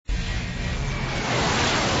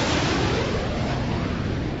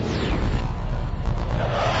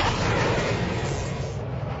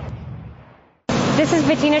This is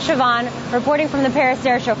Bettina Chavanne reporting from the Paris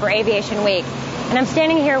Air Show for Aviation Week. And I'm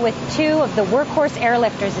standing here with two of the workhorse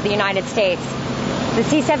airlifters of the United States, the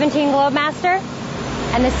C-17 Globemaster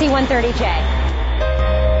and the C130J.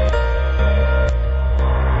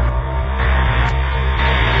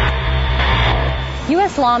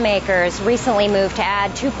 U.S. lawmakers recently moved to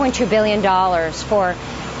add $2.2 billion for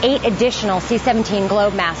 8 additional C-17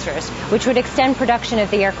 Globemasters, which would extend production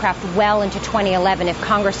of the aircraft well into 2011 if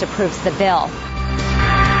Congress approves the bill.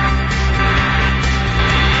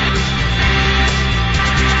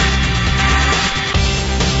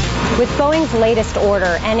 With Boeing's latest order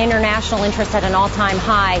and international interest at an all-time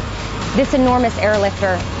high, this enormous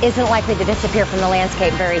airlifter isn't likely to disappear from the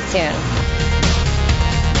landscape very soon.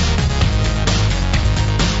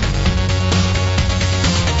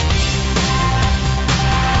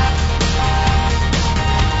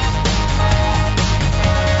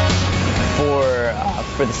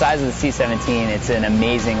 For the size of the C-17, it's an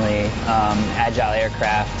amazingly agile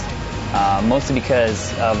aircraft, mostly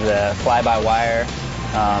because of the fly-by-wire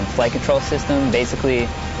flight control system. Basically,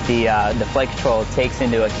 the flight control takes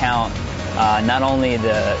into account not only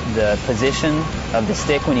the position of the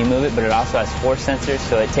stick when you move it, but it also has force sensors,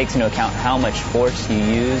 so it takes into account how much force you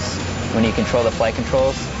use when you control the flight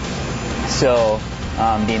controls. So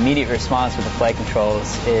the immediate response with the flight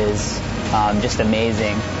controls is just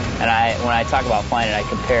amazing. And when I talk about flying it, I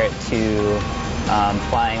compare it to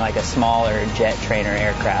flying like a smaller jet trainer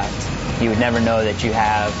aircraft. You would never know that you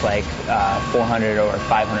have like 400 or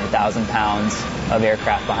 500,000 pounds of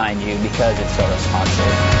aircraft behind you because it's so responsive.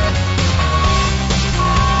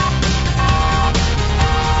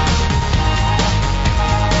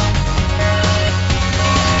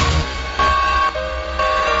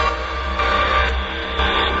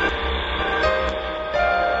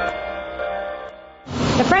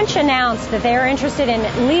 The French announced that they are interested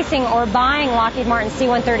in leasing or buying Lockheed Martin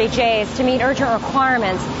C-130Js to meet urgent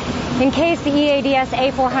requirements in case the EADS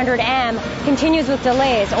A400M continues with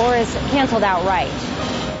delays or is canceled outright.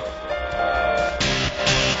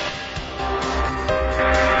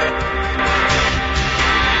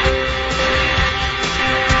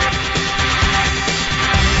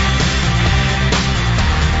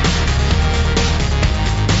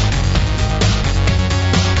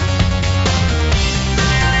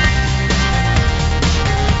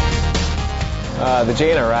 The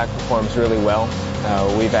J in Iraq performs really well.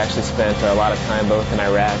 We've actually spent a lot of time both in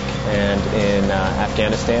Iraq and in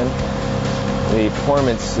Afghanistan. The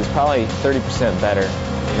performance is probably 30% better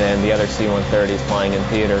than the other C-130s flying in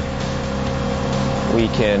theater. We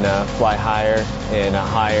can fly higher in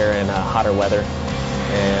higher and hotter weather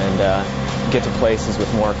and get to places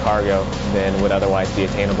with more cargo than would otherwise be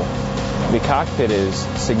attainable. The cockpit is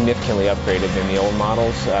significantly upgraded than the old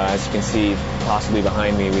models. As you can see, possibly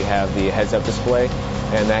behind me, we have the heads-up display,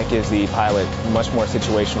 and that gives the pilot much more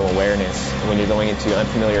situational awareness. When you're going into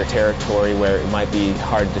unfamiliar territory where it might be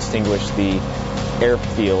hard to distinguish the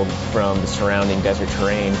airfield from the surrounding desert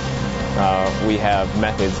terrain, we have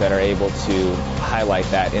methods that are able to highlight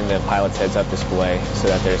that in the pilot's heads-up display so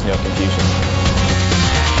that there's no confusion.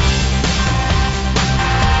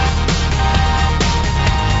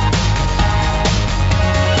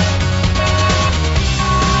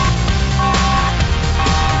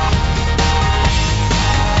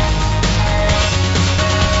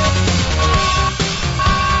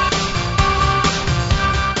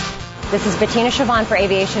 This is Bettina Chavanne for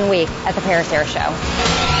Aviation Week at the Paris Air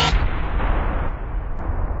Show.